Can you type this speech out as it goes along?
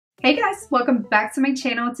Hey guys, welcome back to my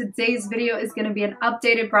channel. Today's video is going to be an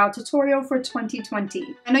updated brow tutorial for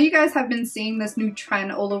 2020. I know you guys have been seeing this new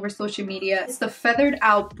trend all over social media. It's the feathered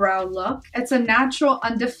out brow look. It's a natural,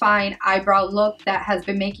 undefined eyebrow look that has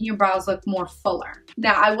been making your brows look more fuller.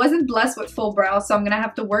 Now, I wasn't blessed with full brows, so I'm going to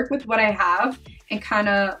have to work with what I have and kind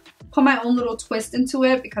of put my own little twist into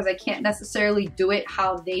it because I can't necessarily do it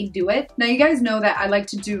how they do it. Now you guys know that I like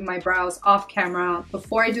to do my brows off camera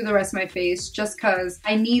before I do the rest of my face just because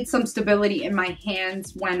I need some stability in my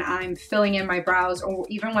hands when I'm filling in my brows or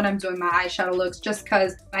even when I'm doing my eyeshadow looks, just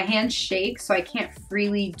because my hands shake, so I can't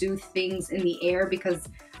freely do things in the air because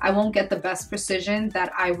I won't get the best precision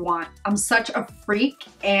that I want. I'm such a freak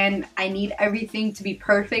and I need everything to be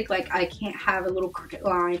perfect. Like, I can't have a little crooked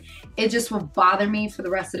line. It just will bother me for the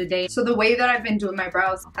rest of the day. So the way that I've been doing my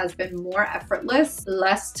brows has been more effortless,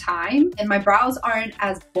 less time, and my brows aren't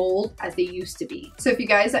as bold as they used to be. So if you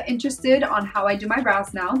guys are interested on how I do my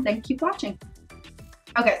brows now, then keep watching.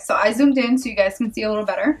 Okay, so I zoomed in so you guys can see a little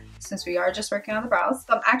better since we are just working on the brows.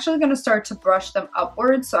 So I'm actually going to start to brush them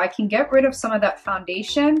upwards so I can get rid of some of that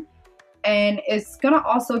foundation, and it's going to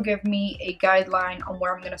also give me a guideline on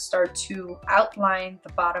where I'm going to start to outline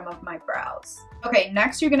the bottom of my brows. Okay,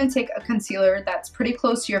 next you're going to take a concealer that's pretty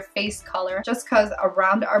close to your face color, just because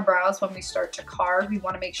around our brows when we start to carve, we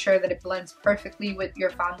want to make sure that it blends perfectly with your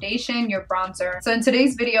foundation, your bronzer. So in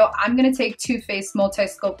today's video, I'm going to take Too Faced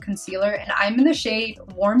Multi-Sculpt Concealer, and I'm in the shade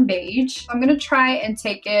Warm Beige. I'm going to try and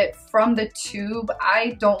take it from the tube.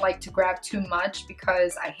 I don't like to grab too much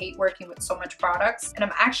because I hate working with so much products, and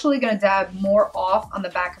I'm actually going to dab more off on the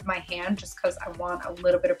back of my hand just because I want a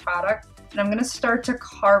little bit of product. And I'm going to start to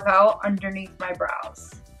carve out underneath my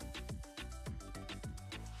brows.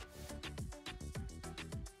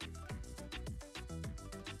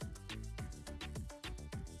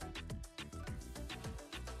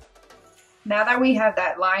 Now that we have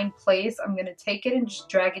that line placed, I'm going to take it and just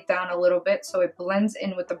drag it down a little bit so it blends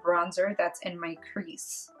in with the bronzer that's in my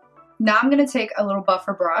crease. Now I'm going to take a little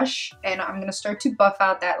buffer brush and I'm going to start to buff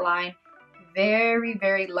out that line very,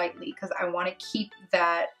 very lightly because I want to keep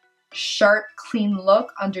that sharp, clean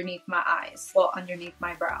look underneath my eyes, well, underneath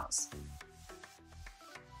my brows.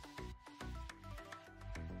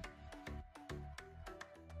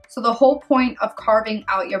 So the whole point of carving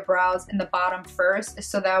out your brows in the bottom first is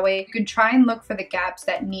so that way you can try and look for the gaps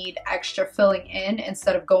that need extra filling in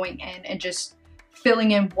instead of going in and just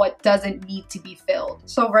filling in what doesn't need to be filled.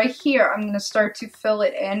 So right here, I'm going to start to fill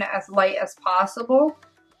it in as light as possible.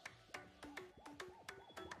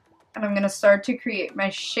 And I'm going to start to create my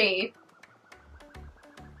shape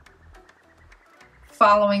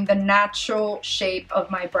following the natural shape of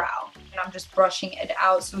my brow. And I'm just brushing it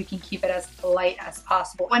out so we can keep it as light as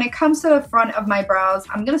possible. When it comes to the front of my brows,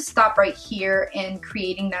 I'm going to stop right here in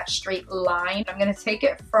creating that straight line. I'm going to take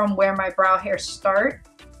it from where my brow hairs start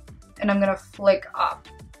and I'm going to flick up.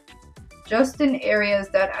 Just in areas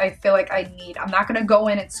that I feel like I need. I'm not gonna go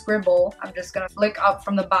in and scribble. I'm just gonna flick up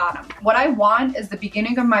from the bottom. What I want is the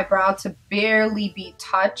beginning of my brow to barely be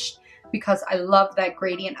touched because I love that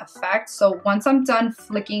gradient effect. So once I'm done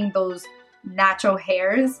flicking those natural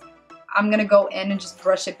hairs, I'm gonna go in and just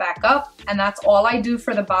brush it back up, and that's all I do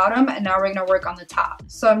for the bottom, and now we're gonna work on the top.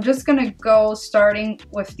 So I'm just gonna go starting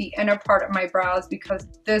with the inner part of my brows because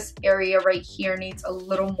this area right here needs a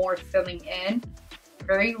little more filling in.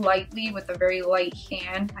 Very lightly with a very light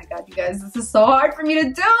hand. My God, you guys, this is so hard for me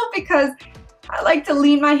to do because I like to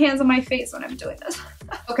lean my hands on my face when I'm doing this.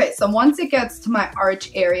 Okay, so once it gets to my arch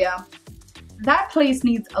area, that place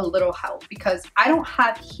needs a little help because I don't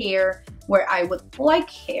have hair where I would like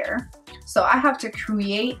hair. So I have to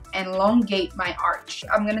create and elongate my arch.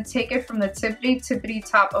 I'm gonna take it from the tippity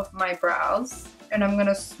top of my brows and I'm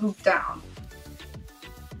gonna swoop down.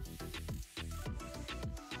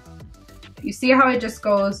 You see how it just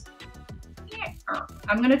goes?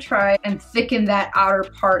 I'm gonna try and thicken that outer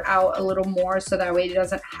part out a little more so that way it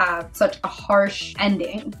doesn't have such a harsh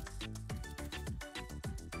ending.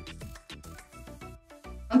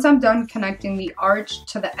 Once I'm done connecting the arch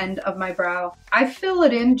to the end of my brow, I fill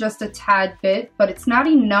it in just a tad bit, but it's not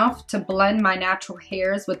enough to blend my natural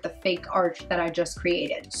hairs with the fake arch that I just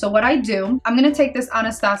created. So what I do, I'm gonna take this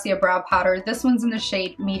Anastasia brow powder. This one's in the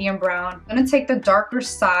shade medium brown. I'm gonna take the darker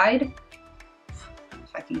side,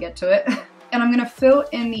 if I can get to it. and I'm gonna fill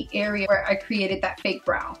in the area where I created that fake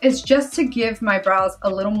brow. It's just to give my brows a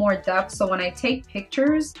little more depth, so when I take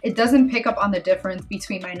pictures, it doesn't pick up on the difference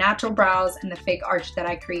between my natural brows and the fake arch that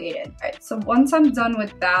I created. All right, so once I'm done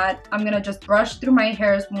with that, I'm gonna just brush through my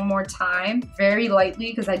hairs one more time, very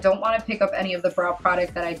lightly, because I don't want to pick up any of the brow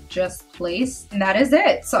product that I just placed. And that is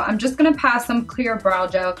it. So I'm just gonna pass some clear brow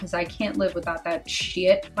gel because I can't live without that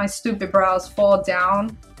shit. My stupid brows fall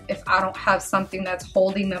down if I don't have something that's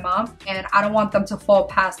holding them up, and I don't want them to fall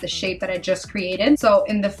past the shape that I just created. So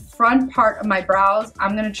in the front part of my brows,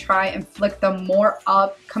 I'm gonna try and flick them more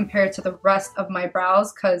up compared to the rest of my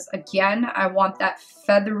brows, because again, I want that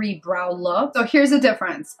feathery brow look. So here's the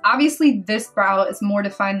difference. Obviously this brow is more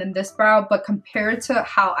defined than this brow, but compared to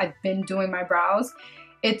how I've been doing my brows,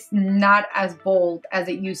 it's not as bold as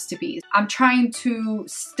it used to be. I'm trying to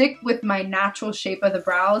stick with my natural shape of the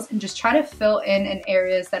brows and just try to fill in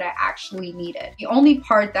areas that I actually needed. The only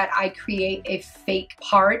part that I create a fake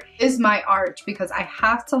part is my arch, because I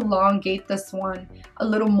have to elongate this one a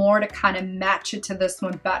little more to kind of match it to this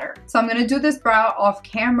one better. So I'm gonna do this brow off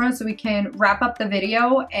camera so we can wrap up the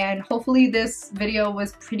video, and hopefully this video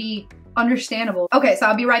was pretty understandable. Okay, so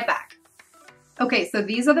I'll be right back. Okay, so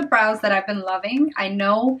these are the brows that I've been loving. I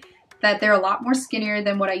know that they're a lot more skinnier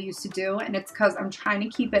than what I used to do, and it's because I'm trying to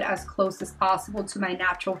keep it as close as possible to my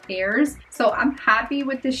natural hairs. So I'm happy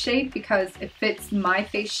with this shape because it fits my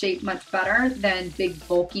face shape much better than big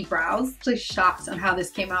bulky brows. I'm actually shocked on how this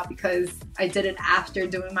came out because I did it after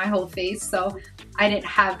doing my whole face, so I didn't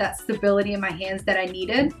have that stability in my hands that I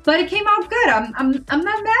needed, but it came out good. I'm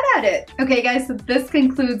not mad at it. Okay guys, so this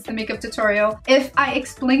concludes the makeup tutorial. If I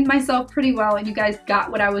explained myself pretty well and you guys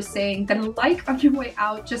got what I was saying, then like on your way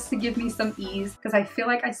out just to give me some ease, because I feel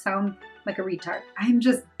like I sound like a retard. I'm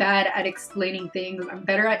just bad at explaining things. I'm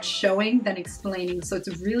better at showing than explaining, so it's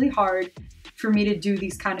really hard for me to do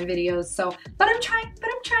these kind of videos. So, but I'm trying.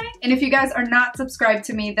 And if you guys are not subscribed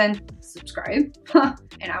to me, then subscribe.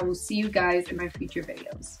 And I will see you guys in my future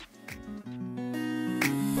videos.